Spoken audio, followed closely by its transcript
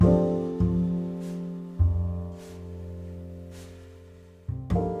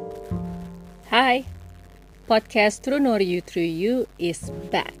Hai, podcast True Know You True You is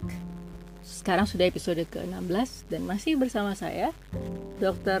back. Sekarang sudah episode ke-16 dan masih bersama saya,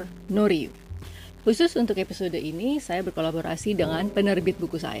 Dr. Noriyu. Khusus untuk episode ini, saya berkolaborasi dengan penerbit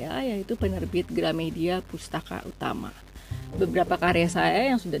buku saya, yaitu penerbit Gramedia Pustaka Utama. Beberapa karya saya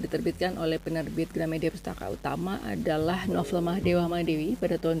yang sudah diterbitkan oleh penerbit Gramedia Pustaka Utama adalah novel Mahdewa Mahdewi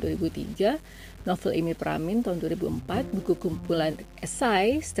pada tahun 2003, novel Imi Pramin tahun 2004, buku kumpulan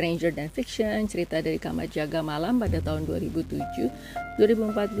esai Stranger Than Fiction, cerita dari Kamar Jaga Malam pada tahun 2007,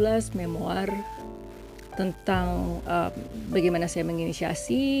 2014 memoir tentang bagaimana saya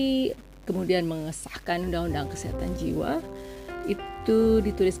menginisiasi kemudian mengesahkan Undang-Undang Kesehatan Jiwa. Itu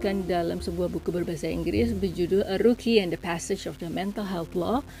dituliskan dalam sebuah buku berbahasa Inggris berjudul A Rookie and the Passage of the Mental Health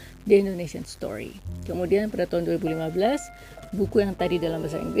Law, The Indonesian Story. Kemudian pada tahun 2015, buku yang tadi dalam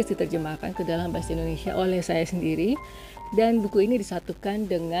bahasa Inggris diterjemahkan ke dalam bahasa Indonesia oleh saya sendiri, dan buku ini disatukan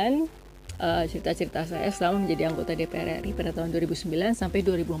dengan cerita-cerita saya selama menjadi anggota DPR RI pada tahun 2009 sampai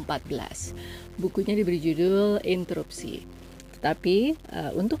 2014. Bukunya diberi judul Interupsi. Tapi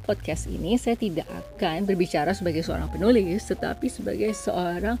untuk podcast ini saya tidak akan berbicara sebagai seorang penulis, tetapi sebagai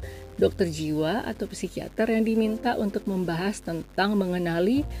seorang dokter jiwa atau psikiater yang diminta untuk membahas tentang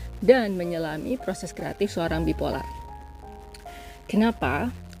mengenali dan menyelami proses kreatif seorang bipolar.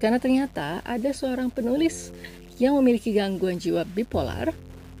 Kenapa? Karena ternyata ada seorang penulis yang memiliki gangguan jiwa bipolar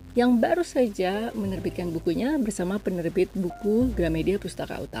yang baru saja menerbitkan bukunya bersama penerbit buku Gramedia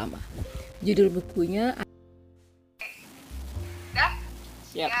Pustaka Utama. Judul bukunya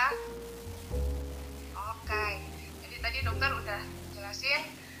Ya. Oke. Jadi tadi dokter udah jelasin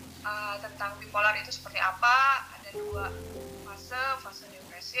tentang bipolar itu seperti apa. Ada dua fase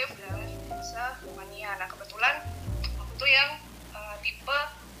depresif dan fase mania. Nah kebetulan aku tuh yang tipe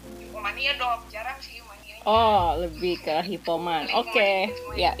hipomania dok. Jarang sih manianya. Oh, lebih ke hipoman. Oke.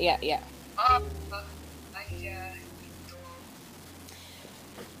 Ya. Oh, aja gitu.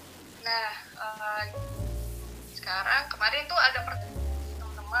 Nah, sekarang kemarin tuh ada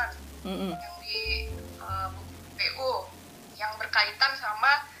yang di PU yang berkaitan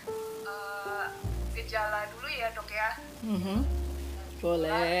sama gejala dulu ya dok ya.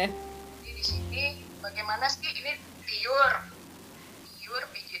 Boleh. Jadi di sini bagaimana sih ini pure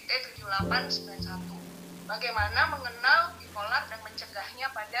PJT 7891. Bagaimana mengenal bipolar dan mencegahnya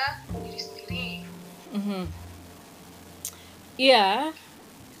pada diri sendiri. Iya.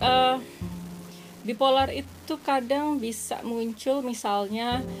 Bipolar itu kadang bisa muncul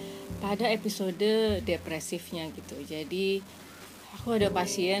misalnya pada episode depresifnya gitu. Jadi aku ada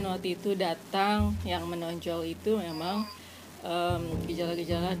pasien waktu itu datang yang menonjol itu memang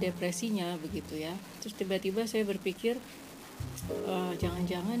gejala-gejala depresinya begitu ya. Terus tiba-tiba saya berpikir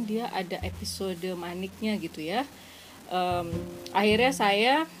jangan-jangan dia ada episode maniknya gitu ya. Akhirnya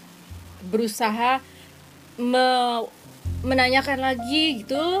saya berusaha menanyakan lagi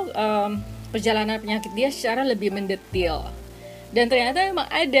gitu perjalanan penyakit dia secara lebih mendetil, dan ternyata memang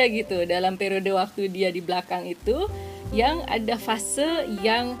ada gitu dalam periode waktu dia di belakang itu yang ada fase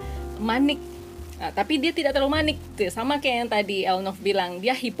yang manik. Nah, tapi dia tidak terlalu manik tuh, sama kayak yang tadi Elnov bilang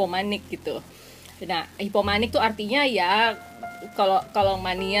dia hipomanik gitu. Nah hipomanik tuh artinya ya kalau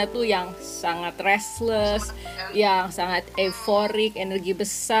mania tuh yang sangat restless, yang sangat euforik, energi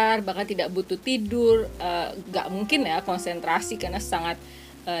besar, bahkan tidak butuh tidur, gak mungkin ya konsentrasi karena sangat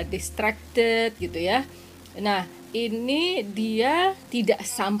distracted gitu ya. Nah ini dia tidak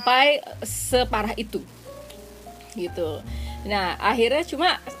sampai separah itu gitu. Nah akhirnya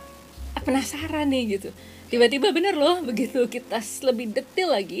cuma penasaran nih gitu, tiba-tiba bener loh begitu kita lebih detail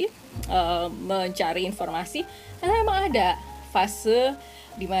lagi mencari informasi, karena memang ada fase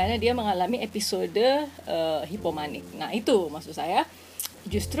di mana dia mengalami episode hipomanik. Nah itu maksud saya,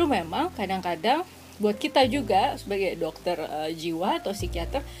 justru memang kadang-kadang buat kita juga sebagai dokter jiwa atau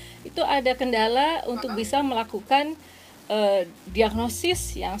psikiater itu ada kendala untuk bisa melakukan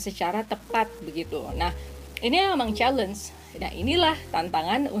diagnosis yang secara tepat begitu. Nah ini memang challenge. Nah inilah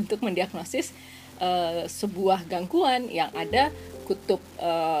tantangan untuk mendiagnosis sebuah gangguan yang ada kutub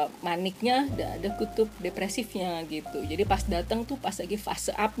maniknya dan ada kutub depresifnya gitu. Jadi pas datang tuh pas lagi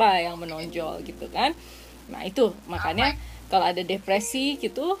fase apa yang menonjol gitu kan. Nah itu makanya kalau ada depresi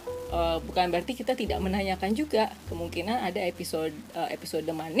gitu bukan berarti kita tidak menanyakan juga kemungkinan ada episode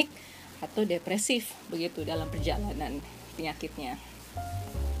manik atau depresif begitu dalam perjalanan penyakitnya.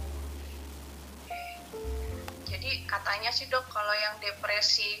 Jadi katanya sih dok, kalau yang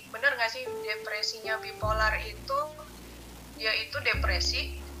depresi, bener nggak sih depresinya bipolar itu dia itu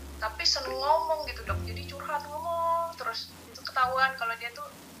depresi tapi seneng ngomong gitu dok, jadi curhat ngomong terus, itu ketahuan kalau dia tuh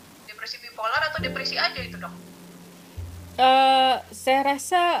depresi bipolar atau depresi aja itu dok? Saya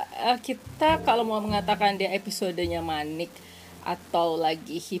rasa kita kalau mau mengatakan dia episodenya manik atau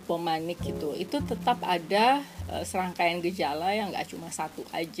lagi hipomanik gitu, itu tetap ada serangkaian gejala yang nggak cuma satu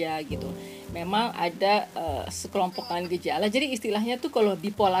aja gitu. Memang ada sekelompokan gejala. Jadi istilahnya tuh kalau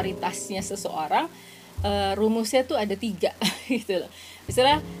bipolaritasnya seseorang, rumusnya tuh ada 3 gitu loh.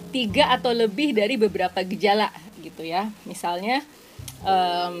 Misalnya 3 atau lebih dari beberapa gejala gitu ya. Misalnya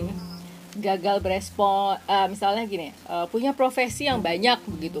gagal berespon, misalnya gini, punya profesi yang banyak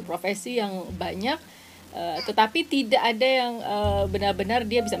begitu, profesi yang banyak, tetapi tidak ada yang benar-benar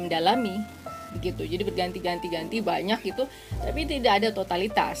dia bisa mendalami begitu, jadi berganti-ganti banyak gitu, tapi tidak ada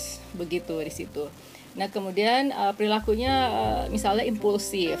totalitas begitu di situ. Nah kemudian perilakunya misalnya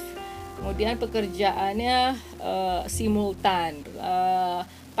impulsif, kemudian pekerjaannya simultan,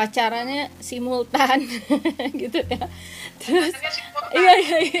 pacarannya simultan gitu ya. Terus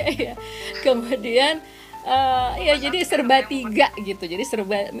iya. Kemudian ya jadi serba 3 gitu. Jadi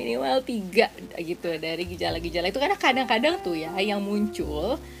serba minimal 3 gitu dari gejala-gejala itu, karena kadang-kadang tuh ya yang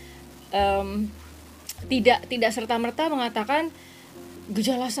muncul tidak serta-merta mengatakan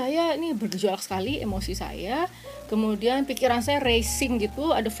gejala saya ini bergejolak sekali, emosi saya, kemudian pikiran saya racing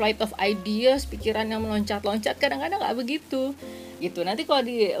gitu, ada flight of ideas, pikiran yang meloncat-loncat, kadang-kadang nggak begitu gitu. Nanti kalau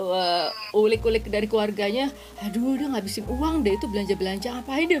di ulik-ulik dari keluarganya, aduh dia ngabisin uang deh, itu belanja-belanja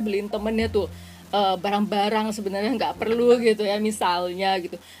ngapain dia beliin temennya tuh barang-barang sebenarnya nggak perlu gitu ya misalnya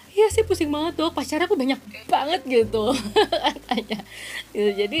gitu. Iya sih pusing banget tuh, pacar aku banyak banget gitu katanya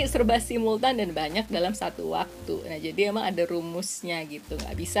gitu. Jadi serba simultan dan banyak dalam satu waktu. Nah jadi emang ada rumusnya gitu,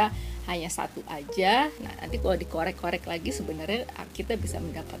 nggak bisa hanya satu aja. Nah nanti kalau dikorek-korek lagi sebenarnya kita bisa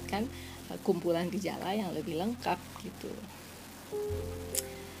mendapatkan kumpulan gejala yang lebih lengkap gitu.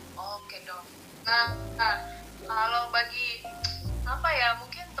 Oke dok. Nah, kalau bagi apa ya,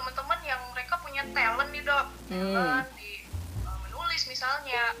 mungkin teman-teman yang mereka punya talent nih dok, talent di menulis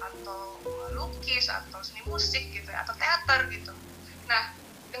misalnya, atau melukis, atau seni musik gitu ya, atau teater gitu. Nah,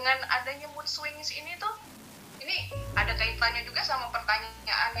 dengan adanya mood swings ini tuh, ini ada kaitannya juga sama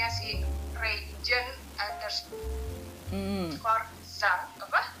pertanyaannya si Regen underscore Zhang,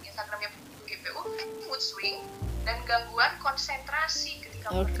 apa Instagramnya GPU, mood swing dan gangguan konsentrasi ketika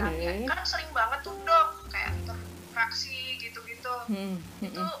berkarya. Kan sering banget tuh dok, kayak terfraksi gitu-gitu.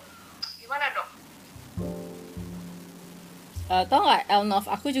 Itu gimana dok? Tau nggak Elnov,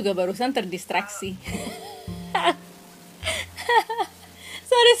 aku juga barusan terdistraksi.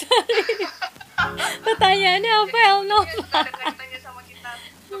 sorry pertanyaannya apa Elnov? Ada kaitannya sama kita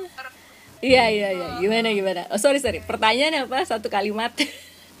dokter. Iya gimana oh sorry pertanyaannya apa, satu kalimat.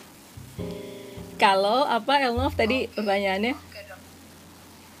 Kalau apa Elnov tadi pertanyaannya? Oke, dok.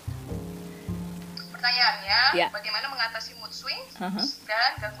 Pertanyaannya ya. Bagaimana mengatasi mood swing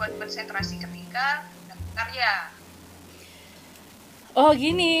dan gangguan konsentrasi ketika berkarya? Oh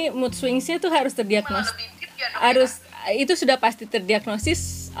gini, mood swingsnya tuh harus terdiagnosis. Harus ya? Itu sudah pasti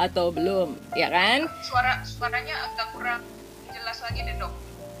terdiagnosis atau belum, ya kan? Suaranya agak kurang jelas lagi deh dok.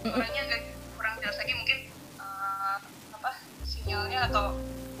 Suaranya agak kurang jelas lagi, mungkin sinyalnya atau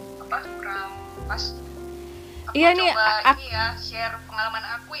kurang pas. Aku iya coba nih, ini ya, share pengalaman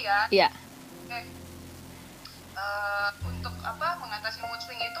aku ya. Iya. Okay. Untuk mengatasi mood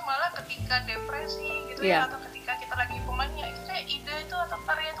swing itu malah ketika depresi gitu ya, atau ketika kita lagi pemania, itu kayak ide itu atau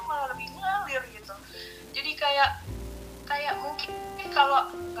karya itu malah lebih ngalir gitu. Jadi kayak mungkin kalau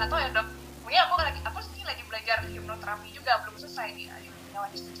nggak tahu ya dok, mungkin aku sih lagi belajar hipnoterapi juga, belum selesai di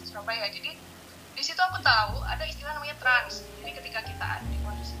Gunawan Institut Surabaya. Jadi di situ aku tahu ada istilah namanya trans. Jadi ketika kita ada di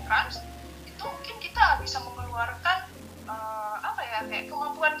kondisi trans, itu mungkin kita bisa mengeluarkan kayak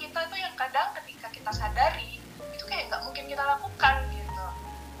kemampuan kita itu yang kadang ketika kita sadari itu kayak nggak mungkin kita lakukan gitu.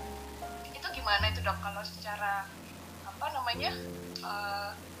 Itu gimana itu dok kalau secara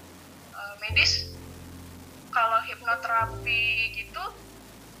medis? Kalau hipnoterapi gitu,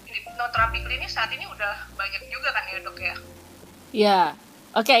 hipnoterapi klinis saat ini udah banyak juga kan ya dok ya? Ya,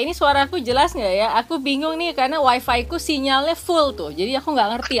 oke, ini suaraku jelas nggak ya? Aku bingung nih karena wifi ku sinyalnya full tuh, jadi aku nggak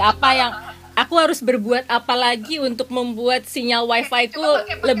ngerti apa yang aku harus berbuat apa lagi untuk membuat sinyal wifi ku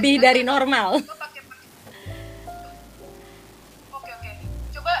lebih dari normal. Oke.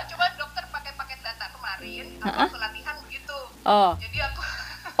 Coba dokter pakai paket data kemarin, aku latihan begitu. Oh. Jadi aku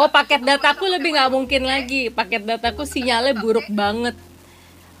paket dataku lebih nggak mungkin lagi. Paket dataku sinyalnya buruk banget.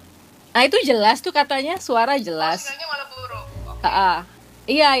 Nah itu jelas tuh katanya, suara jelas. Sinyalnya malah buruk.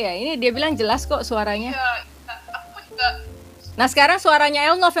 Iya, ini dia bilang jelas kok suaranya. Iya, aku juga. Nah sekarang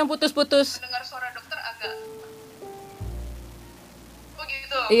suaranya Elnov yang putus-putus. Dengar suara dokter agak. Oh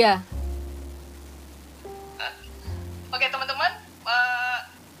gitu. Iya. Oke teman-teman,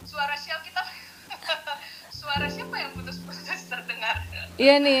 suara siapa yang putus-putus?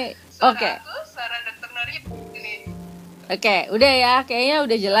 Iya nih. Suara Oke. aku, suara dokter Nori ini. Oke, udah ya. Kayaknya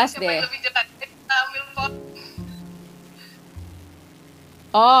udah jelas Siapa deh. yang lebih jelas? Kita ambil foto.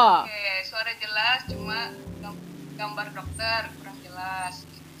 Oh, Oke, suara jelas, cuma gambar dokter kurang jelas.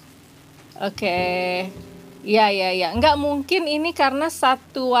 oke. Iya, iya, iya. Nggak mungkin ini karena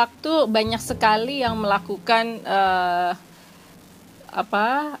satu waktu banyak sekali yang melakukan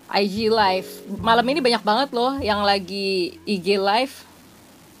IG live. Malam ini banyak banget loh yang lagi IG live.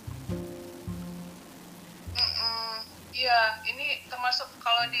 Iya, ini termasuk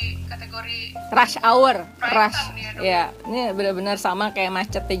kalau di kategori Rush hour, prime rush. time nih ya, Dok. Ya, ini benar-benar sama kayak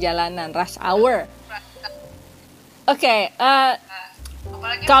macet di jalanan, rush hour. Oke, Nah,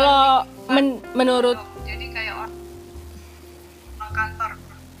 apalagi kalau malam menurut minggu, jadi kayak orang kantor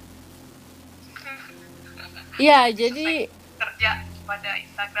ya, jadi kerja pada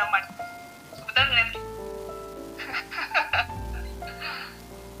Instagraman. Sebentar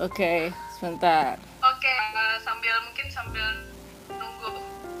oke, sebentar. Oke, sambil nunggu.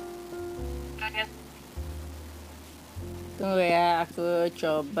 Tunggu ya, aku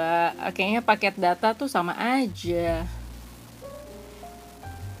coba. Kayaknya paket data tuh sama aja.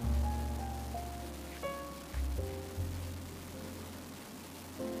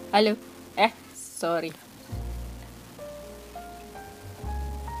 Halo, sorry.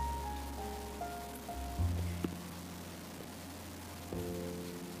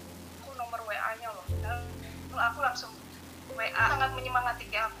 Aku nomor WA-nya loh. Dan aku langsung WA sangat menyemangati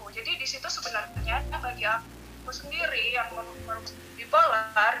aku. Jadi di situ sebenarnya bagi aku sendiri yang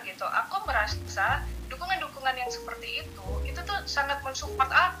bipolar gitu, aku merasa dukungan-dukungan yang seperti itu tuh sangat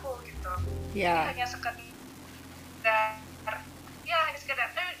mensupport aku gitu. Ya. Jadi hanya sekedar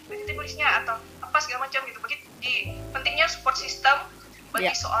begitu tulisnya atau apa segala macam gitu. Begitu di pentingnya support system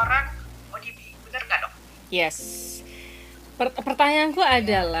bagi seorang ODB. Bener nggak, Dok? Yes. Pertanyaanku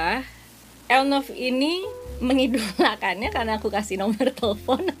adalah, Elnov ini mengidolakannya karena aku kasih nomor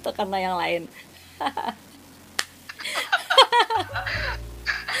telepon atau karena yang lain?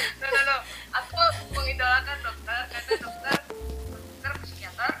 No. Aku mengidolakan dokter karena dokter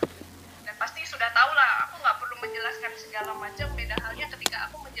psikiater dan pasti sudah tahu lah. Aku nggak perlu menjelaskan segala macam. Beda halnya ketika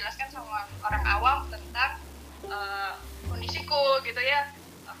aku menjelaskan sama orang awam tentang kondisiku gitu ya.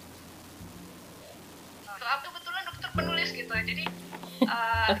 Kebetulan dokter penulis gitu, jadi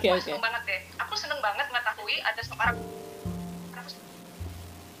seneng banget deh. Aku seneng banget mengetahui ada seorang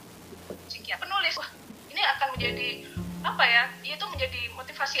psikiater penulis. Wah, ini akan menjadi apa ya? Itu menjadi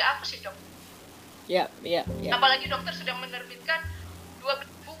motivasi aku sih, Dok. Ya. Apalagi dokter sudah menerbitkan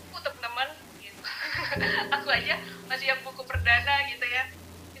 2 buku, teman-teman. Gitu. Aku aja masih yang buku perdana gitu ya.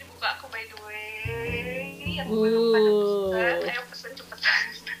 Ini buku aku by the way. Yang belum pada pesan, ayo pesan cepetan.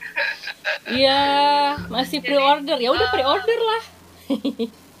 Iya, masih pre-order. Ya udah pre-order lah.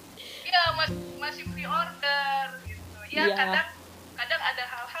 Iya, masih pre-order gitu. Ya, kadang ada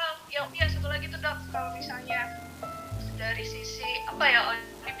hal-hal. Ya satu lagi tuh, Dok, kalau misalnya dari sisi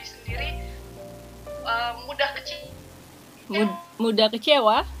ODB sendiri mudah kecewa.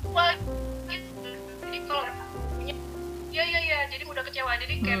 Jadi kalau jadi mudah kecewa.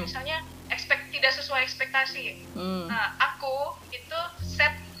 Jadi kayak misalnya tidak sesuai ekspektasi. Nah, aku itu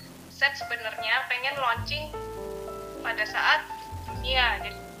set sebenarnya pengen launching pada saat dunia.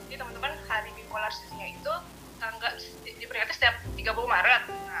 Jadi teman-teman, hari bipolar sedunia itu diperingati setiap 30 Maret.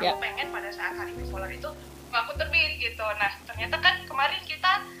 Nah, aku pengen pada saat hari bipolar itu aku terbit gitu. Nah, ternyata kan kemarin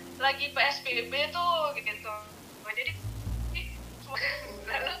kita lagi PSBB tuh gitu. Jadi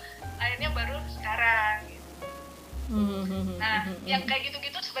lalu akhirnya baru sekarang gitu. Nah, yang kayak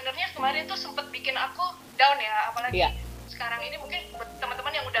gitu-gitu sebenarnya kemarin tuh sempet bikin aku down ya, apalagi sekarang ini mungkin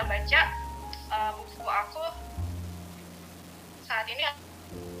teman-teman yang udah baca buku aku saat ini,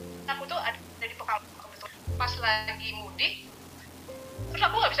 aku tuh ada di Pekalongan pas lagi mudik, terus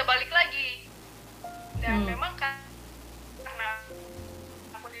aku nggak bisa balik lagi. Dan memang karena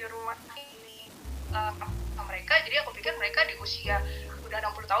aku di rumah ini sama mereka, jadi aku pikir mereka di usia udah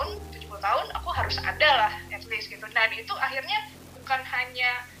 60 tahun, 70 tahun, aku harus ada lah at least gitu. Dan itu akhirnya bukan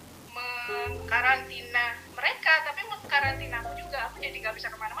hanya mengkarantina mereka, tapi mengkarantina aku juga. Aku jadi nggak bisa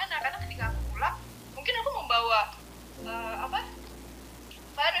kemana-mana karena ketika aku pulang mungkin aku membawa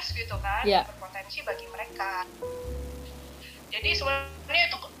virus gitu kan, berpotensi bagi mereka. Jadi sebenarnya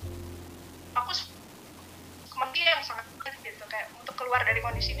itu aku seperti yang sangat gitu, kayak untuk keluar dari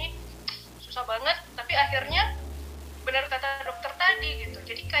kondisi ini susah banget. Tapi akhirnya benar kata dokter tadi gitu,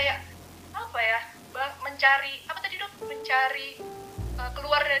 jadi kayak mencari mencari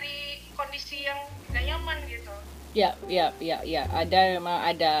keluar dari kondisi yang gak nyaman gitu. Ya, ada memang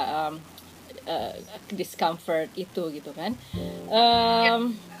ada discomfort itu gitu kan.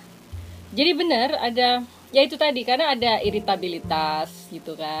 Jadi benar ada ya itu tadi, karena ada iritabilitas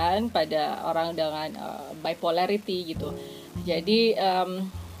gitu kan pada orang dengan bipolarity gitu. Jadi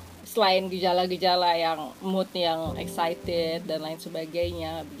selain gejala-gejala yang mood yang excited dan lain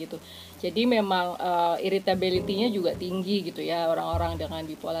sebagainya begitu. Jadi memang irritability-nya juga tinggi gitu ya orang-orang dengan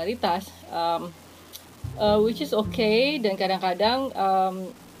bipolaritas, which is okay, dan kadang-kadang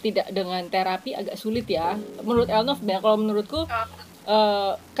tidak dengan terapi agak sulit ya. Menurut Elnov, kalau menurutku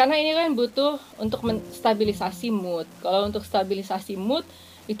karena ini kan butuh untuk menstabilisasi mood. Kalau untuk stabilisasi mood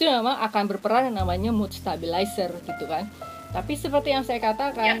itu memang akan berperan yang namanya mood stabilizer gitu kan. Tapi seperti yang saya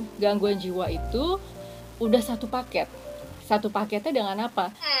katakan, gangguan jiwa itu udah satu paket. Satu paketnya dengan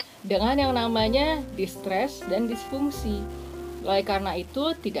apa? Dengan yang namanya distress dan disfungsi. Oleh karena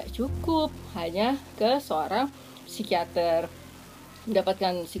itu tidak cukup hanya ke seorang psikiater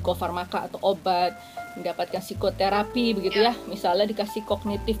mendapatkan psikofarmaka atau obat, mendapatkan psikoterapi begitu ya. Misalnya dikasih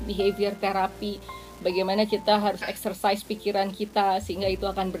cognitive behavior therapy, bagaimana kita harus exercise pikiran kita sehingga itu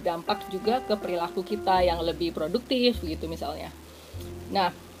akan berdampak juga ke perilaku kita yang lebih produktif gitu misalnya.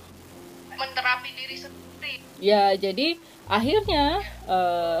 Nah, menterapi diri sendiri. Ya, jadi akhirnya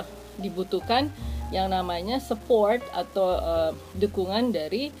dibutuhkan yang namanya support atau dukungan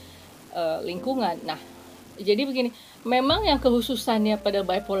dari lingkungan. Nah, jadi begini, memang yang kekhususannya pada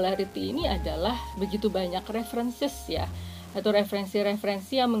bipolarity ini adalah begitu banyak references ya, atau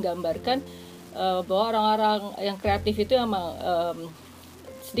referensi-referensi yang menggambarkan bahwa orang-orang yang kreatif itu emang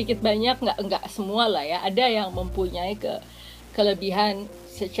sedikit banyak, nggak semua lah ya, ada yang mempunyai kelebihan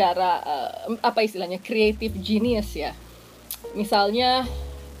secara apa istilahnya creative genius ya. Misalnya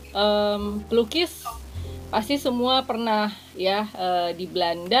pelukis pasti semua pernah ya, di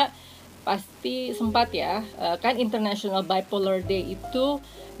Belanda pasti sempat ya, kan International Bipolar Day itu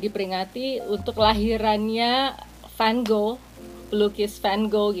diperingati untuk lahirannya Van Gogh, pelukis Van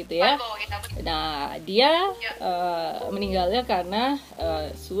Gogh gitu ya. Nah, dia meninggalnya karena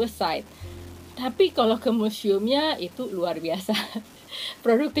suicide. Tapi kalau ke museumnya itu luar biasa.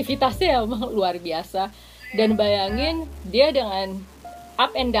 Produktivitasnya memang luar biasa. Dan bayangin dia dengan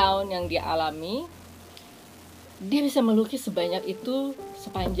up and down yang dia alami, dia bisa melukis sebanyak itu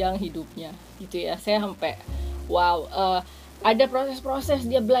sepanjang hidupnya gitu ya. Saya sampai wow, ada proses-proses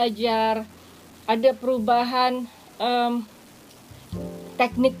dia belajar, ada perubahan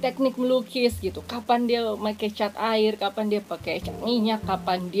teknik-teknik melukis gitu. Kapan dia pakai cat air, kapan dia pakai cat minyak,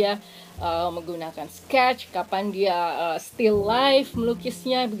 kapan dia menggunakan sketch, kapan dia still life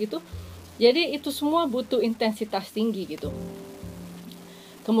melukisnya begitu. Jadi itu semua butuh intensitas tinggi gitu.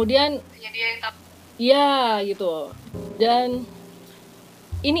 Kemudian ya gitu. Dan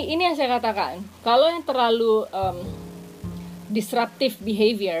ini yang saya katakan, kalau yang terlalu disruptive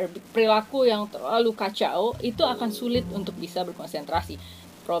behavior, perilaku yang terlalu kacau, itu akan sulit untuk bisa berkonsentrasi.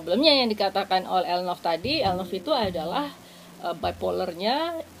 Problemnya yang dikatakan oleh Elnov tadi, Elnov itu adalah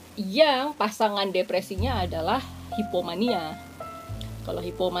bipolarnya yang pasangan depresinya adalah hipomania. Kalau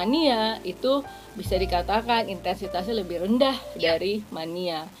hipomania itu bisa dikatakan intensitasnya lebih rendah dari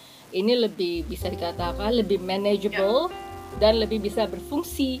mania. Ini lebih bisa dikatakan lebih manageable dan lebih bisa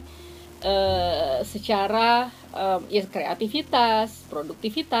berfungsi secara ya kreativitas,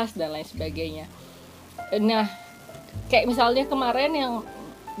 produktivitas dan lain sebagainya. Nah, kayak misalnya kemarin yang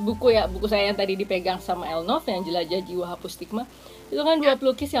buku saya yang tadi dipegang sama Elnov yang Jelajah Jiwa Hapus Stigma, itu kan dua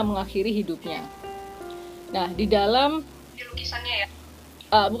pelukis yang mengakhiri hidupnya. Nah, di dalam lukisannya ya.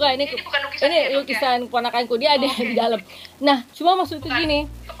 Bukan, ini bukan lukisan ini lukisan keponakanku, dia ada di dalam. Nah, cuma maksudnya gini.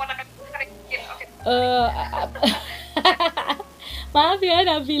 Maaf ya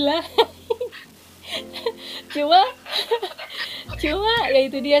Nabila. cuma ya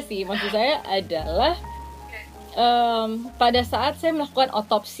itu dia sih, maksud saya adalah pada saat saya melakukan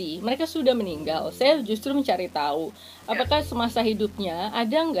otopsi, mereka sudah meninggal. Saya justru mencari tahu apakah semasa hidupnya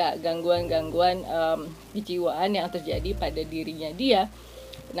ada nggak gangguan-gangguan kejiwaan yang terjadi pada dirinya dia.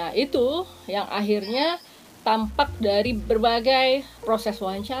 Nah, itu yang akhirnya tampak dari berbagai proses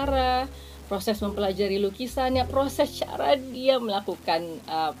wawancara, proses mempelajari lukisannya, proses cara dia melakukan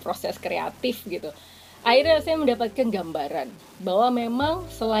proses kreatif gitu. Akhirnya saya mendapatkan gambaran bahwa memang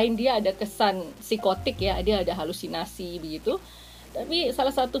selain dia ada kesan psikotik ya, dia ada halusinasi begitu. Tapi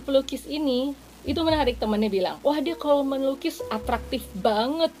salah satu pelukis ini, itu menarik, temannya bilang, wah dia kalau melukis atraktif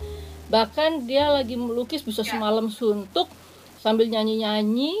banget. Bahkan dia lagi melukis bisa semalam suntuk, sambil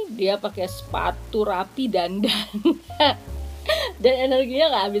nyanyi-nyanyi, dia pakai sepatu rapi dandan. Dan energinya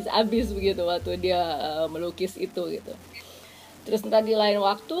nggak habis-habis begitu waktu dia melukis itu gitu. Terus entah di lain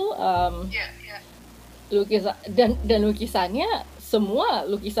waktu lukisan dan lukisannya semua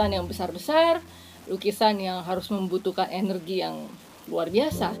lukisan yang besar-besar, lukisan yang harus membutuhkan energi yang luar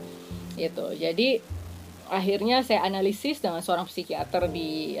biasa gitu. Jadi akhirnya saya analisis dengan seorang psikiater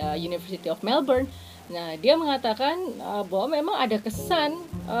di University of Melbourne. Nah, dia mengatakan bahwa memang ada kesan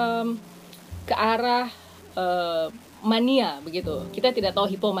ke arah mania begitu. Kita tidak tahu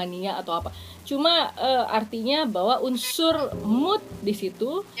hipomania atau apa. Cuma artinya bahwa unsur mood di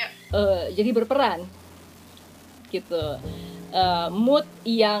situ jadi berperan gitu. Mood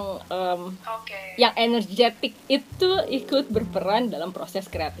yang yang energetik itu ikut berperan dalam proses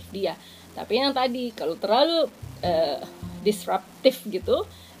kreatif dia. Tapi yang tadi kalau terlalu disruptif gitu,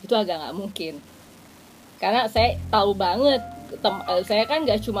 itu agak nggak mungkin. Karena saya tahu banget, saya kan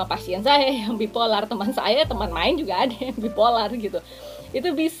nggak cuma pasien saya yang bipolar, teman saya, teman main juga ada yang bipolar gitu. Itu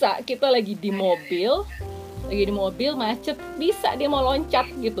bisa, kita lagi di mobil macet, bisa dia mau loncat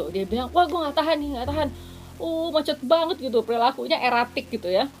gitu. Dia bilang, wah gue nggak tahan. Macet banget gitu, perilakunya eratik gitu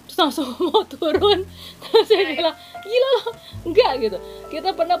ya. Terus langsung mau turun. Terus saya bilang, gila loh, enggak gitu.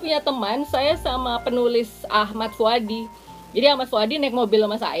 Kita pernah punya teman, saya sama penulis Ahmad Fuadi. Jadi Ahmad Fuadi naik mobil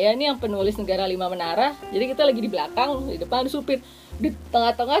sama saya nih, yang penulis Negara Lima Menara. Jadi kita lagi di belakang, di depan supir, di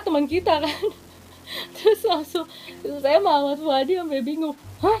tengah-tengah teman kita kan. Terus saya sama Ahmad Fuadi sampai bingung.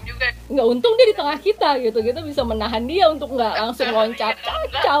 Hah? Nggak, untung dia di tengah kita gitu. Kita bisa menahan dia untuk nggak langsung loncat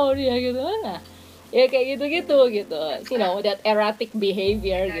kacau dia gitu. Nah, ya kayak gitu. You know, that erratic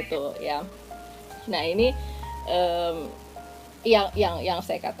behavior gitu ya. Nah, ini yang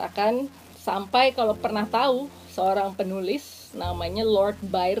saya katakan, sampai kalau pernah tahu seorang penulis namanya Lord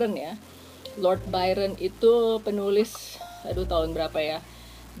Byron ya. Lord Byron itu penulis tahun berapa ya?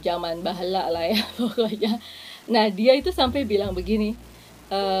 Zaman bahala lah ya pokoknya. Nah, dia itu sampai bilang begini,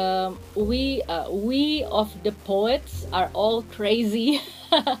 we of the poets are all crazy.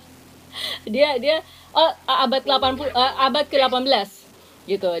 dia abad ke-18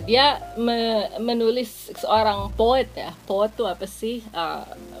 gitu. Dia menulis seorang poet ya. Poet tuh apa sih?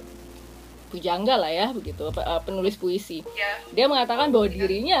 Pujangga lah ya begitu, penulis puisi. Dia mengatakan bahwa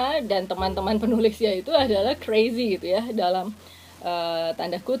dirinya dan teman-teman penulisnya itu adalah crazy gitu ya, dalam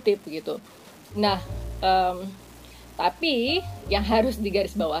tanda kutip gitu. Nah, tapi yang harus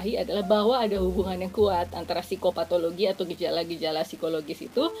digarisbawahi adalah bahwa ada hubungan yang kuat antara psikopatologi atau gejala-gejala psikologis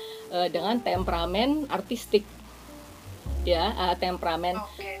itu dengan temperamen artistik ya, temperamen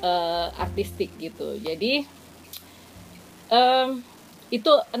artistik gitu. Jadi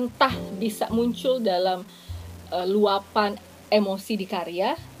itu entah bisa muncul dalam luapan emosi di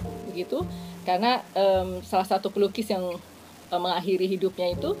karya begitu, karena salah satu pelukis yang mengakhiri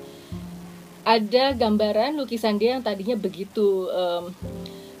hidupnya itu ada gambaran lukisan dia yang tadinya begitu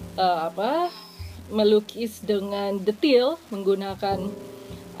melukis dengan detail menggunakan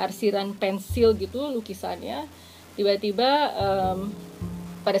arsiran pensil gitu lukisannya. Tiba-tiba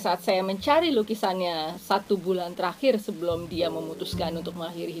pada saat saya mencari lukisannya 1 bulan terakhir sebelum dia memutuskan untuk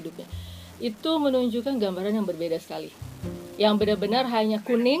mengakhiri hidupnya, itu menunjukkan gambaran yang berbeda sekali, yang benar-benar hanya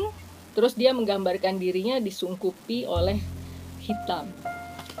kuning, terus dia menggambarkan dirinya disungkupi oleh hitam.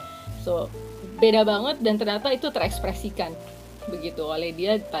 So beda banget, dan ternyata itu terekspresikan begitu oleh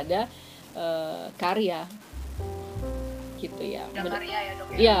dia pada karya gitu ya. Karya ya dok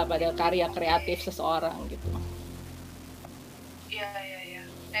ya? Iya, pada karya kreatif seseorang gitu. Iya.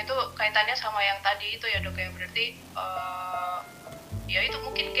 Nah itu kaitannya sama yang tadi itu ya dok ya, berarti ya itu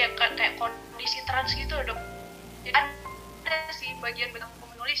mungkin kayak kondisi trans gitu dok. Jadi ada sih bagian bentuk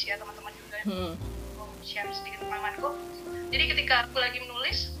menulis ya, teman-teman juga share sedikit pengalamanku. Jadi ketika aku lagi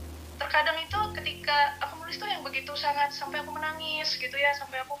menulis, terkadang itu ketika aku menulis tuh yang begitu sangat sampai aku menangis gitu ya,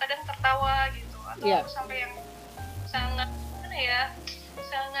 sampai aku kadang tertawa gitu, atau aku sampai yang sangat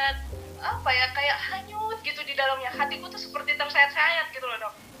sangat kayak hanyut gitu di dalamnya, hatiku tuh seperti tersayat-sayat gitu loh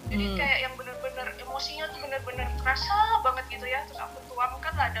dok. Jadi kayak yang bener-bener emosinya tuh bener-bener terasa banget gitu ya, terus aku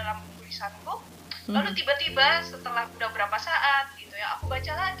tuangkan lah dalam tulisanku. Lalu tiba-tiba setelah udah berapa saat gitu ya, aku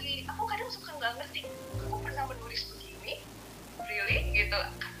baca lagi, aku kadang suka nggak ngerti, aku pernah menulis begini, really gitu,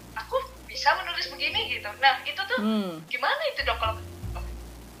 aku bisa menulis begini gitu. Nah itu tuh gimana itu dok kalau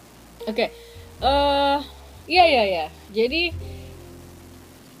Iya. Jadi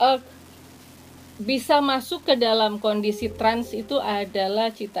bisa masuk ke dalam kondisi trans itu adalah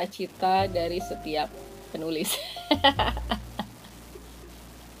cita-cita dari setiap penulis.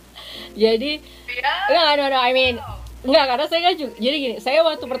 Jadi enggak, karena saya kan juga, jadi gini, saya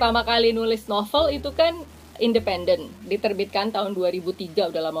waktu pertama kali nulis novel itu kan independen, diterbitkan tahun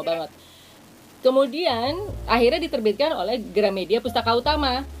 2003, udah lama banget. Kemudian akhirnya diterbitkan oleh Gramedia Pustaka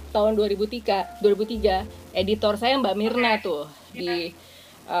Utama tahun 2003. Editor saya Mbak Mirna tuh di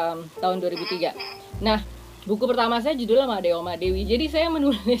tahun 2003. Nah, Buku pertama saya judulnya Madeo Dewi. Jadi saya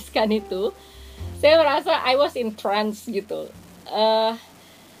menuliskan itu, saya merasa I was in trance gitu. Eh,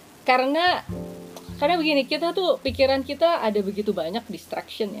 karena begini, kita tuh pikiran kita ada begitu banyak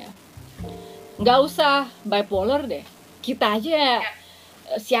distraction ya. Nggak usah bipolar deh, kita aja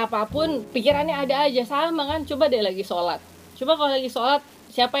siapapun pikirannya ada aja sama kan. Coba deh lagi sholat, coba kalau lagi sholat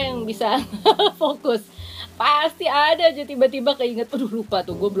siapa yang bisa fokus? Pasti ada aja tiba-tiba keinget, aduh lupa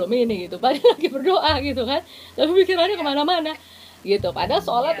tuh gue belum ini gitu, padahal lagi berdoa gitu kan, tapi pikirannya kemana-mana gitu. Padahal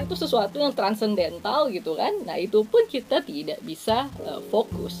sholat itu sesuatu yang transcendental gitu kan. Nah itu pun kita tidak bisa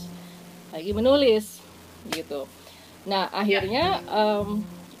fokus lagi menulis gitu. Nah akhirnya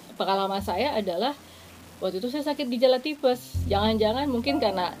pengalaman saya adalah waktu itu saya sakit gejala tipes. Jangan-jangan mungkin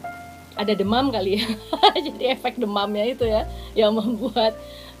karena ada demam kali ya. Jadi efek demamnya itu ya yang membuat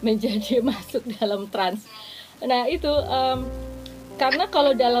menjadi masuk dalam trans. Nah itu karena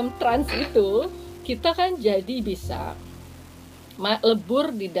kalau dalam trans itu kita kan jadi bisa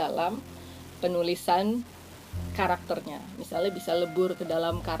lebur di dalam penulisan karakternya. Misalnya bisa lebur ke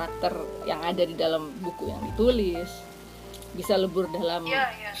dalam karakter yang ada di dalam buku yang ditulis, bisa lebur dalam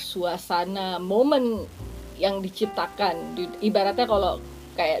suasana momen yang diciptakan. Ibaratnya kalau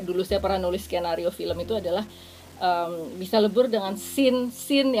kayak dulu saya pernah nulis skenario film itu adalah bisa lebur dengan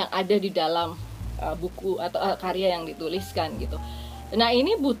scene yang ada di dalam buku atau karya yang dituliskan gitu. Nah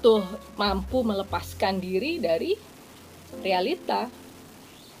ini butuh mampu melepaskan diri dari realita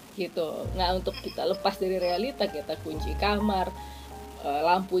gitu. Nah untuk kita lepas dari realita, kita kunci kamar,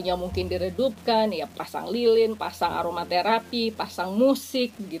 lampunya mungkin diredupkan, ya pasang lilin, pasang aromaterapi, pasang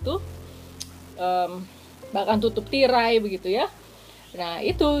musik begitu, bahkan tutup tirai begitu ya. Nah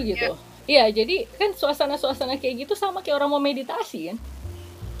itu gitu. Iya, jadi kan suasana-suasana kayak gitu sama kayak orang mau meditasi kan.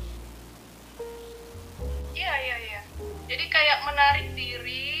 Iya. Jadi kayak menarik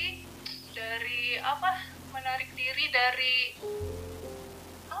diri dari menarik diri dari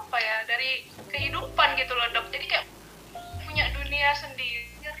dari kehidupan gitu loh Dok. Jadi kayak punya dunia sendiri.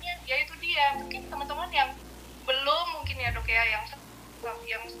 Ya itu dia. Mungkin teman-teman yang belum mungkin ya Dok ya,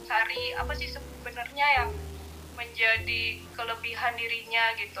 yang cari apa sih sebenarnya yang menjadi kelebihan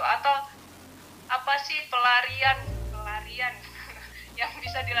dirinya gitu, atau apa sih pelarian yang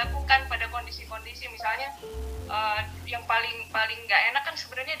bisa dilakukan pada kondisi-kondisi misalnya yang paling nggak enak kan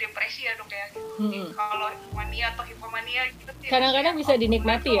sebenarnya depresi ya Dok ya gitu. Kalau mania atau hipomania gitu kadang-kadang bisa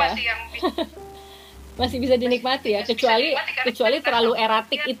dinikmati ya, masih bisa dinikmati ya, kecuali terlalu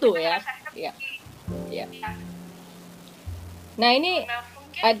eratik itu ya. Nah ini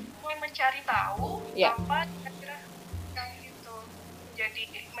mungkin mencari tahu apa kira-kira yang itu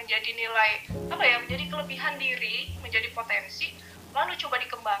menjadi nilai apa ya, menjadi kelebihan diri, menjadi potensi, lalu coba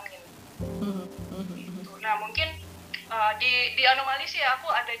dikembangin. Gitu. Nah mungkin di anomali sih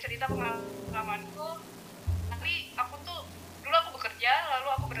aku ada cerita pengalamanku, tapi aku tuh dulu aku bekerja, lalu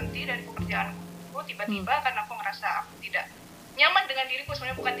aku berhenti dari pekerjaanku tiba-tiba karena aku ngerasa aku tidak nyaman dengan diriku.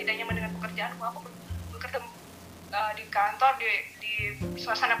 Sebenarnya bukan tidak nyaman dengan pekerjaanku, aku bekerja di kantor di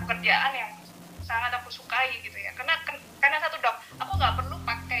suasana pekerjaan yang sangat aku sukai gitu ya, karena satu Dok, aku nggak perlu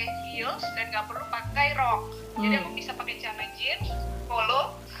pakai heels dan nggak perlu pakai rok, jadi aku bisa pakai celana jeans,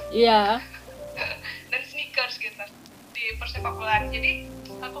 polo, dan sneakers gitu di persepak bolaan. Jadi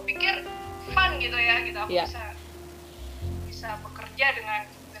aku pikir fun gitu ya, gitu aku bisa bekerja dengan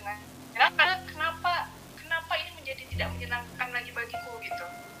kenapa ini menjadi tidak menyenangkan lagi bagiku gitu.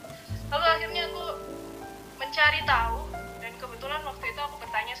 Lalu akhirnya aku mencari tahu, dan kebetulan waktu itu aku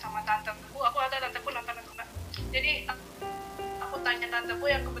bertanya sama tanteku, aku ada tanteku nonton. Jadi aku tanya tanteku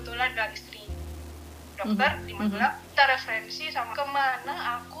yang kebetulan adalah istri dokter di Magelang, kita referensi sama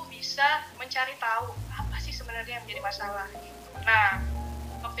kemana aku bisa mencari tahu apa sih sebenarnya yang menjadi masalah gitu. Nah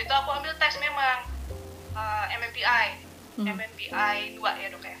waktu itu aku ambil tes memang MMPI 2 ya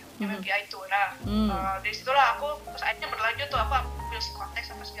Dok ya, MMPI 2. Nah dari situlah aku terus akhirnya berlanjut tuh, aku ambil psikotes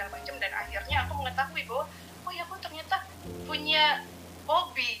sama segala macam, dan akhirnya aku mengetahui bahwa oh ya aku ternyata punya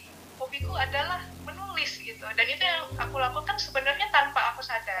hobiku adalah menulis gitu. Dan itu yang aku lakukan sebenarnya tanpa aku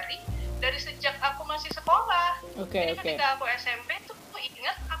sadari dari sejak aku masih sekolah. Jadi ketika aku SMP tuh aku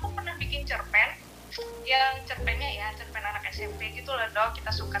ingat aku pernah bikin cerpen, yang cerpennya cerpen anak SMP gitu loh Dok,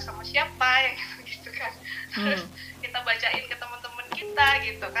 kita suka sama siapa yang gitu kan, terus kita bacain ke teman-teman kita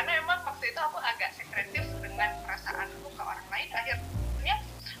gitu, karena memang waktu itu aku agak sekretif dengan perasaanku ke orang lain. Akhirnya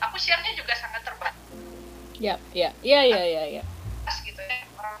aku share-nya juga sangat terbatas. Iya. Gitu ya,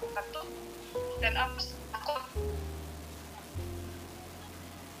 orang tertentu, dan aku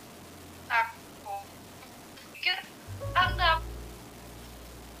pikir enggak,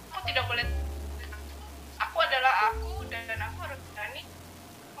 aku tidak boleh, aku adalah aku dan aku harus berani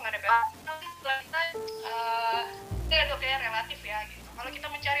menghadapi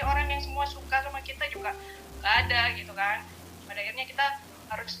juga nggak ada gitu kan. Pada akhirnya kita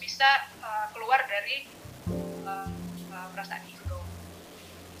harus bisa keluar dari perasaan itu.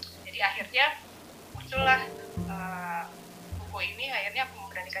 Jadi akhirnya muncullah buku ini. Akhirnya aku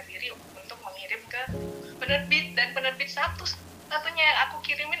memberanikan diri untuk mengirim ke penerbit, dan penerbit satu-satunya yang aku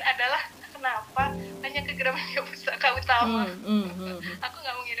kirimin adalah kenapa hanya ke Gramedia Pustaka Utama. Aku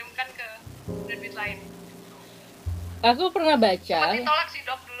nggak mengirimkan ke penerbit lain. Aku pernah baca. Ditolak sih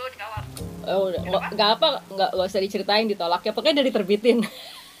Dok dulu di awal. Oh, nggak apa, nggak usah diceritain ditolak ya, pokoknya dari terbitin.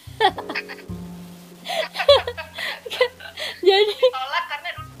 Jadi ditolak karena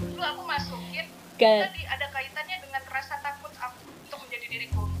dulu aku masukin tadi ada kaitannya dengan rasa takut aku untuk menjadi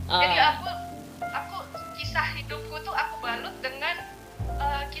diriku. Jadi aku kisah hidupku tuh aku balut dengan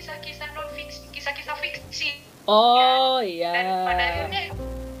kisah-kisah non fiksi, kisah-kisah fiksi. Oh iya. Dan pada akhirnya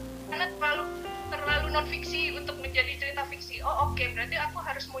karena terlalu non fiksi untuk menjadi cerita fiksi. Oh oke, berarti aku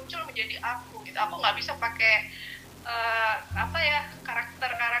harus muncul menjadi aku gitu. Aku nggak bisa pakai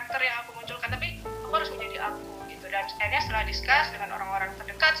karakter-karakter yang aku munculkan, tapi aku harus menjadi aku gitu. Dan akhirnya setelah discuss dengan orang-orang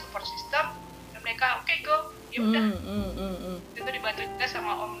terdekat, support system, dan mereka oke, go, ya udah. Itu dibantu juga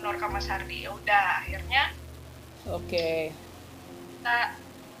sama Om Nur Kamasardi. Ya udah, akhirnya kita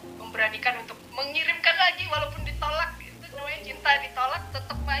memberanikan untuk mengirimkan lagi walaupun ditolak. Itu namanya cinta, ditolak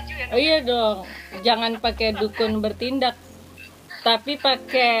tetap maju ya. Oh iya dong, jangan pakai dukun bertindak, tapi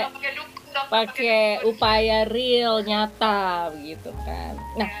pakai upaya real, nyata begitu kan.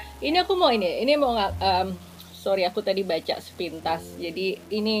 Nah, ini aku mau sorry, aku tadi baca sepintas. Jadi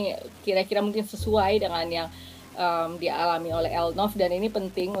ini kira-kira mungkin sesuai dengan yang dialami oleh Elnov, dan ini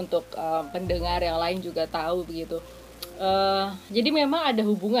penting untuk pendengar yang lain juga tahu begitu. Jadi memang ada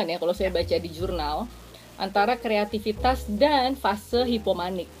hubungan ya, kalau saya baca di jurnal, antara kreativitas dan fase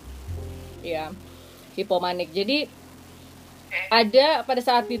hipomanik. Ya, hipomanik. Jadi ada pada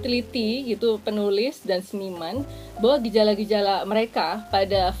saat diteliti gitu penulis dan seniman bahwa gejala-gejala mereka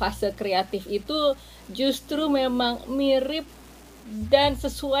pada fase kreatif itu justru memang mirip dan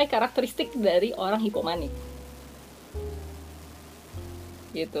sesuai karakteristik dari orang hipomanik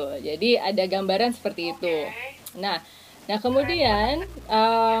gitu. Jadi ada gambaran seperti itu. Nah kemudian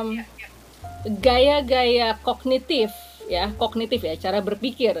gaya-gaya kognitif ya, cara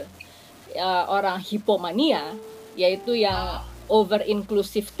berpikir orang hipomania, yaitu yang over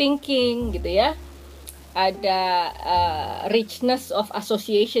inclusive thinking gitu ya. Ada richness of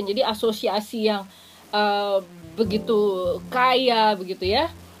association, jadi asosiasi yang begitu kaya begitu ya,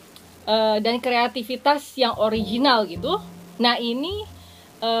 dan kreativitas yang original gitu. Nah ini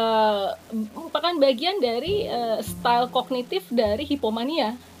merupakan bagian dari style kognitif dari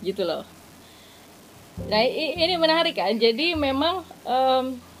hipomania gitu loh. Nah ini menarik kan. Jadi memang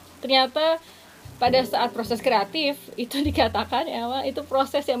ternyata pada saat proses kreatif itu dikatakan ya, itu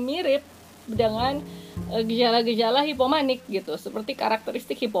proses yang mirip dengan gejala-gejala hipomanik gitu, seperti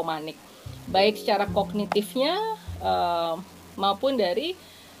karakteristik hipomanik, baik secara kognitifnya maupun dari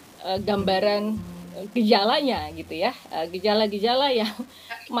gambaran gejalanya gitu ya, gejala-gejala yang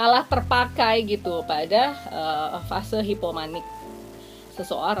malah terpakai gitu pada fase hipomanik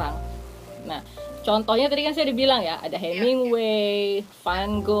seseorang. Nah, contohnya tadi kan saya dibilang ya, ada Hemingway,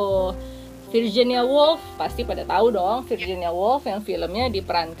 Van Gogh, Virginia Woolf, pasti pada tahu dong Virginia Woolf yang filmnya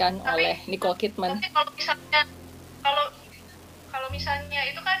diperankan oleh Nicole Kidman. Tapi kalau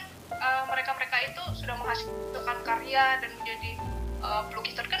misalnya itu kan mereka itu sudah menghasilkan karya dan menjadi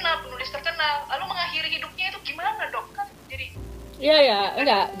pelukis terkenal, penulis terkenal, lalu mengakhiri hidupnya itu gimana dok? Kan jadi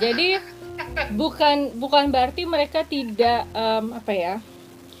enggak. Jadi bukan berarti mereka tidak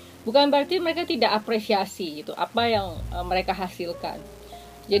bukan berarti mereka tidak apresiasi gitu apa yang mereka hasilkan.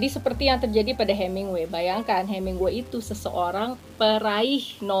 Jadi seperti yang terjadi pada Hemingway. Bayangkan Hemingway itu seseorang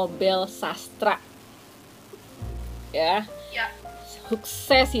peraih Nobel sastra. Ya.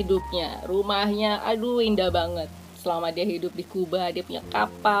 Sukses hidupnya. Rumahnya indah banget. Selama dia hidup di Kuba, dia punya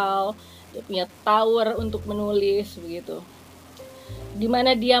kapal, dia punya tower untuk menulis begitu. Di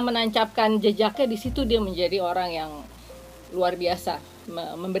mana dia menancapkan jejaknya, di situ dia menjadi orang yang luar biasa,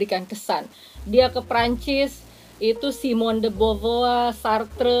 memberikan kesan. Dia ke Prancis, itu Simone de Beauvoir,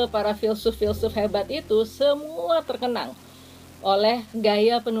 Sartre, para filsuf-filsuf hebat itu semua terkenang oleh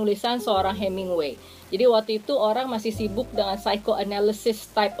gaya penulisan seorang Hemingway. Jadi waktu itu orang masih sibuk dengan psychoanalysis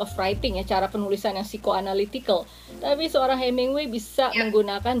type of writing ya, cara penulisan yang psychoanalytical. Tapi seorang Hemingway bisa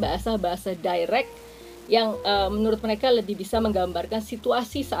menggunakan bahasa-bahasa direct yang menurut mereka lebih bisa menggambarkan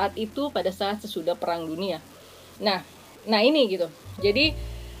situasi saat itu pada saat sesudah Perang Dunia. Nah ini gitu. Jadi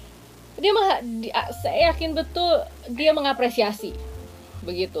saya yakin betul dia mengapresiasi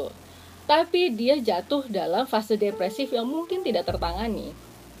begitu. Tapi dia jatuh dalam fase depresif yang mungkin tidak tertangani.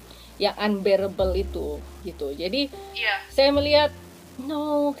 yang unbearable itu gitu. Jadi Iya. saya melihat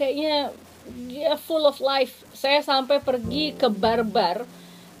no, kayaknya dia full of life. Saya sampai pergi ke bar-bar,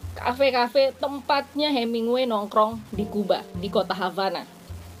 kafe-kafe tempatnya Hemingway nongkrong di Kuba, di kota Havana.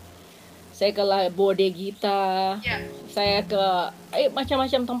 Saya ke La Bodeguita, Iya. saya ke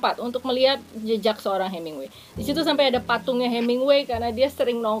macam-macam tempat untuk melihat jejak seorang Hemingway. Di situ sampai ada patungnya Hemingway karena dia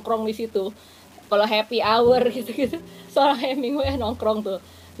sering nongkrong di situ. Kalau happy hour gitu-gitu, seorang Hemingway nongkrong tuh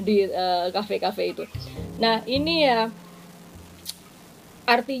di kafe-kafe itu. Nah, ini ya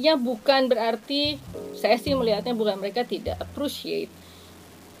artinya bukan berarti, saya sih melihatnya bukan mereka tidak appreciate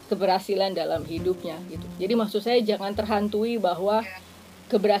keberhasilan dalam hidupnya gitu. Jadi maksud saya jangan terhantui bahwa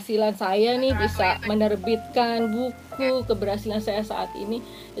keberhasilan saya nih bisa menerbitkan buku, keberhasilan saya saat ini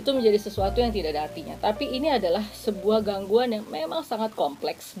itu menjadi sesuatu yang tidak ada artinya. Tapi ini adalah sebuah gangguan yang memang sangat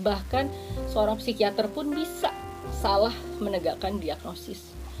kompleks. Bahkan seorang psikiater pun bisa salah menegakkan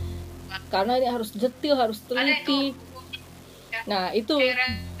diagnosis. Karena ini harus detail, harus teliti. Nah, itu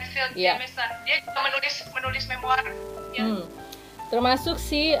ya. Dia menulis memoir. Ya. Termasuk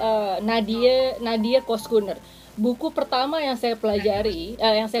si Nadia Koskouner. Buku pertama yang saya pelajari,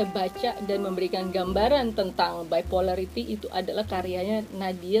 yang saya baca dan memberikan gambaran tentang bipolarity itu adalah karyanya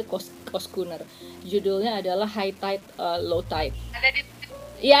Nadia Koskouner. Judulnya adalah High Tide, Low Tide. Ada di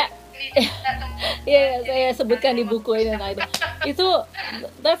ya, ya saya sebutkan di buku ini. Nah, itu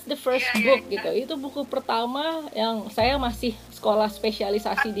that's the first book gitu. Itu buku pertama yang saya masih sekolah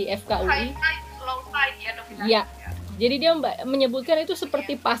spesialisasi di FKUI. Low tide ya, dok. Ya. Jadi dia menyebutkan itu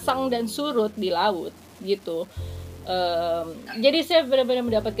seperti pasang dan surut di laut gitu. Jadi saya benar-benar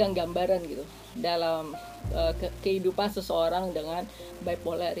mendapatkan gambaran gitu dalam kehidupan seseorang dengan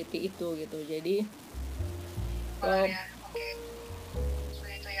bipolarity itu gitu. Jadi oke.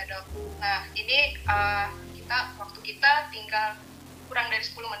 Seperti itu ya, dok. Nah, ini waktu kita tinggal kurang dari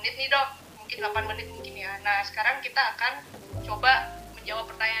 10 menit nih, dok. Mungkin 8 menit mungkin ya. Nah, sekarang kita akan coba menjawab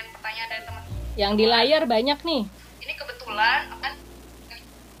pertanyaan-pertanyaan dari teman. Yang di layar banyak nih. Ini kebetulan akan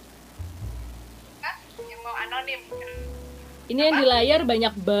yang mau anonim. Ini yang di layar banyak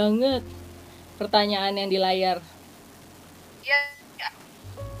banget pertanyaan yang di layar. Iya,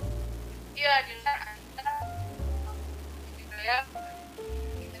 di layar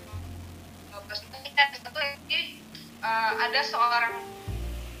ada seorang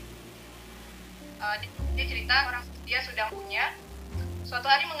dia cerita orang dia sudah punya suatu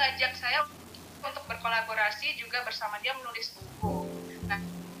hari mengajak saya untuk berkolaborasi juga bersama dia menulis buku. Nah,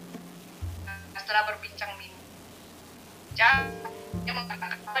 setelah berbincang-bincang, dia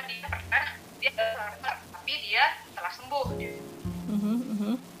mengatakan bahwa dia tapi dia telah sembuh. Dia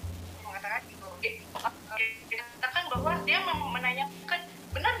mengatakan gitu. Dia mengatakan bahwa dia menanyakan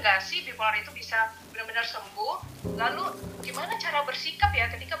benar nggak sih bipolar itu bisa benar-benar sembuh? Lalu gimana cara bersikap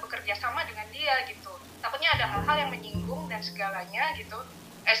ya ketika bekerja sama dengan dia gitu? Takutnya ada hal-hal yang menyinggung dan segalanya gitu,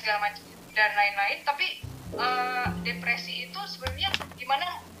 segala macam dan lain-lain. Tapi depresi itu sebenarnya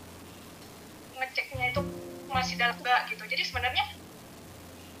gimana ngeceknya itu masih dalam enggak gitu. Jadi sebenarnya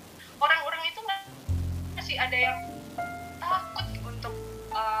orang-orang itu masih ada yang takut untuk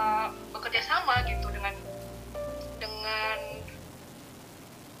bekerja sama gitu dengan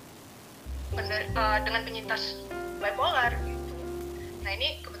penyintas bipolar gitu. Nah,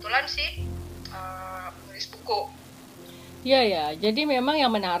 ini kebetulan sih menulis buku. Ya, jadi memang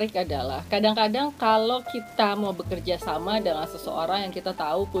yang menarik adalah kadang-kadang kalau kita mau bekerja sama dengan seseorang yang kita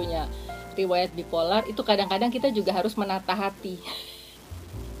tahu punya riwayat bipolar, itu kadang-kadang kita juga harus menata hati.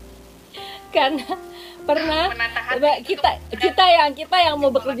 Karena pernah kita yang mau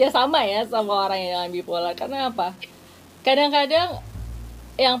bekerja sama ya sama orang yang bipolar. Karena apa? Kadang-kadang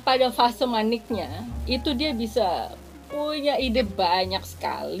yang pada fase maniknya itu dia bisa punya ide banyak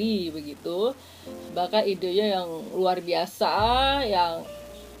sekali begitu, bahkan idenya yang luar biasa, yang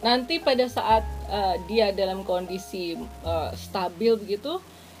nanti pada saat dia dalam kondisi stabil begitu,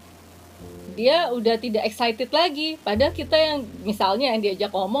 dia udah tidak excited lagi. Padahal kita yang misalnya yang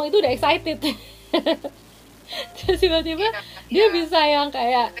diajak ngomong itu udah excited. Terus tiba-tiba dia bisa yang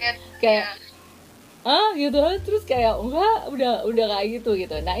kayak gitu, terus kayak enggak, udah kayak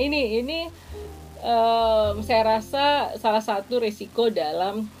gitu. Nah ini saya rasa salah satu resiko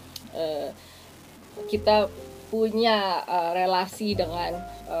dalam kita punya relasi dengan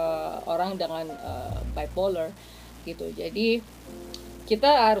orang dengan bipolar gitu. Jadi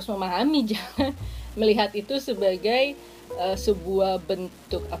kita harus memahami, jangan melihat itu sebagai sebuah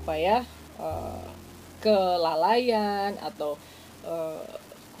bentuk kelalaian atau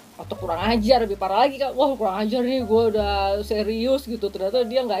kurang ajar. Lebih parah lagi kan, wah kurang ajar nih, gue udah serius gitu, ternyata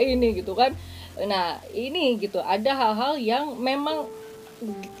dia nggak ini gitu kan. Nah ini gitu, ada hal-hal yang memang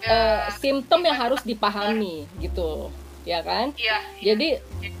simptom yang harus dipahami gitu, ya kan? Jadi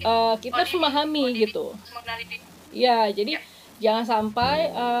kita harus memahami gitu. Ya, jadi jangan sampai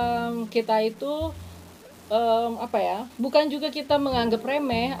kita itu bukan juga kita menganggap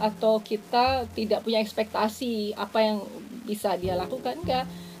remeh atau kita tidak punya ekspektasi apa yang bisa dia lakukan, enggak,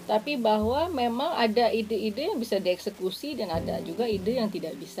 tapi bahwa memang ada ide-ide yang bisa dieksekusi dan ada juga ide yang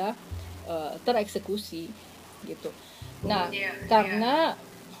tidak bisa tereksekusi gitu. Nah, karena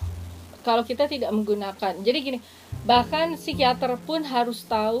kalau kita tidak menggunakan, jadi gini, bahkan psikiater pun harus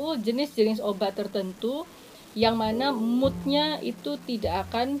tahu jenis-jenis obat tertentu yang mana moodnya itu tidak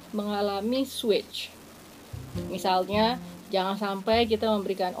akan mengalami switch. Misalnya, jangan sampai kita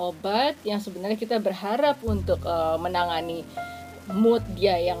memberikan obat yang sebenarnya kita berharap untuk menangani mood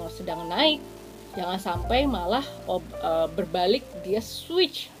dia yang sedang naik. Jangan sampai malah berbalik dia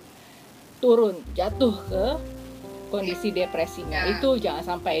switch, turun, jatuh ke kondisi depresinya. Itu jangan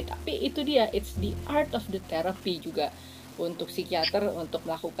sampai. Tapi itu dia, it's the art of the therapy juga untuk psikiater untuk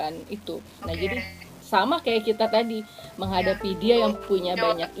melakukan itu. Nah, jadi sama kayak kita tadi menghadapi dia yang punya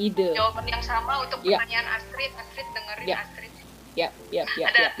banyak ide. Jawaban yang sama untuk pertanyaan Astrid dengerin Astrid.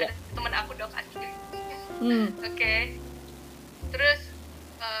 Ada teman aku dok Astrid. Oke. Terus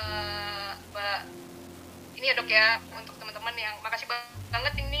Mbak, ini ya dok ya, untuk teman-teman yang makasih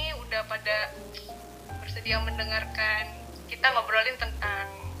banget ini udah pada bersedia mendengarkan kita ngobrolin tentang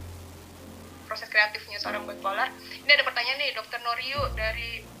proses kreatifnya seorang bipolar. Ini ada pertanyaan nih, Dr. Noriu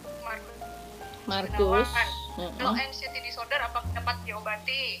dari Markus. Kalau anxiety disorder apakah dapat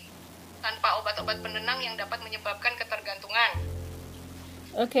diobati tanpa obat-obat penenang yang dapat menyebabkan ketergantungan?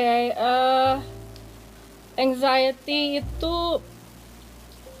 Anxiety itu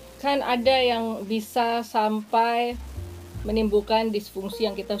kan ada yang bisa sampai menimbulkan disfungsi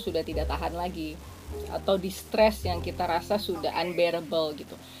yang kita sudah tidak tahan lagi, atau distress yang kita rasa sudah unbearable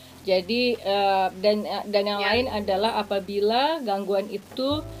gitu. Jadi dan yang lain adalah apabila gangguan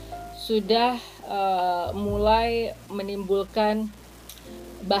itu sudah mulai menimbulkan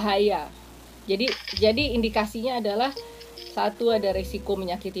bahaya. Jadi indikasinya adalah satu, ada risiko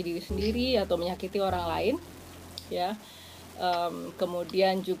menyakiti diri sendiri atau menyakiti orang lain, ya.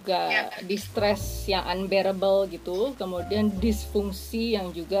 Kemudian juga distress yang unbearable gitu. Kemudian disfungsi yang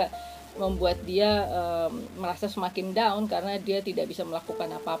juga membuat dia merasa semakin down karena dia tidak bisa melakukan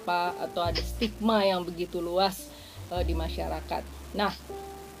apa-apa, atau ada stigma yang begitu luas di masyarakat. Nah,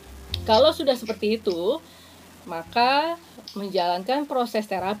 kalau sudah seperti itu, maka menjalankan proses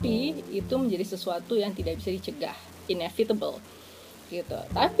terapi itu menjadi sesuatu yang tidak bisa dicegah, inevitable gitu.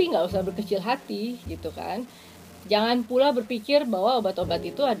 Tapi nggak usah berkecil hati gitu kan. Jangan pula berpikir bahwa obat-obat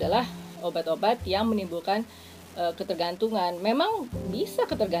itu adalah obat-obat yang menimbulkan ketergantungan. Memang bisa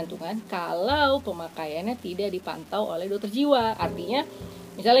ketergantungan kalau pemakaiannya tidak dipantau oleh dokter jiwa. Artinya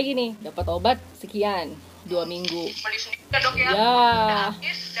misalnya gini, dapat obat sekian 2 minggu. Beli sendiri dok ya.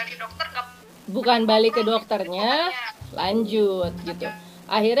 Habis dari dokter bukan balik ke dokternya, lanjut gitu.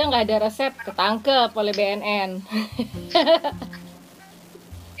 Akhirnya nggak ada resep, ketangkep oleh BNN.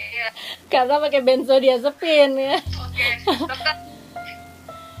 Karena pakai benzodiazepin ya. Dokter.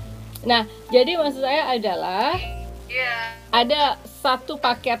 Nah, jadi maksud saya adalah ada satu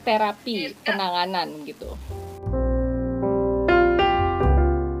paket terapi penanganan gitu.